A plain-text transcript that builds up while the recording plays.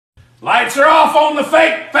Lights are off on the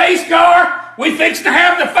fake pace car. We fixed to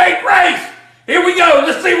have the fake race. Here we go.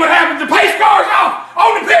 Let's see what happens. The pace car's off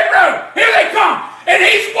on the pit road. Here they come. And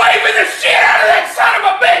he's waving the shit out of that son of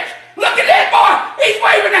a bitch. Look at that boy. He's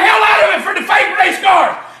waving the hell out of it for the fake race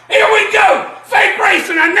cars. Here we go. Fake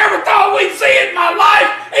racing. I never thought we'd see it in my life.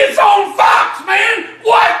 It's on Fox, man.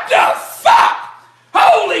 What the fuck?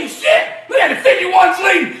 Holy shit. Look at the 51's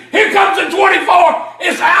leading. Here comes the 24.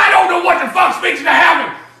 I don't know what the fuck's fixing to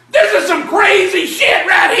happen. This is some crazy shit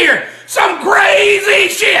right here. Some crazy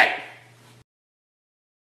shit.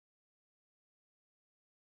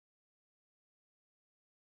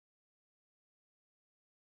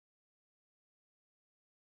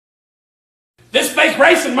 This fake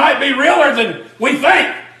racing might be realer than we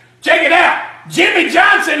think. Check it out. Jimmy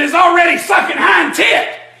Johnson is already sucking hind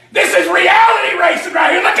tit. This is reality racing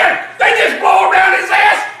right here. Look at it. They just blow around his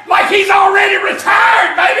ass like he's already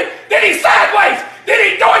retired, baby. Then he's sideways. Then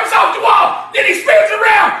he doinks off the wall. Then he spins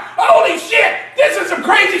around. Holy shit. This is some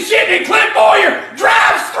crazy shit. And Clint Boyer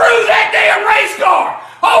drives through that damn race car.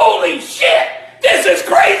 Holy shit. This is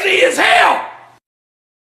crazy as hell.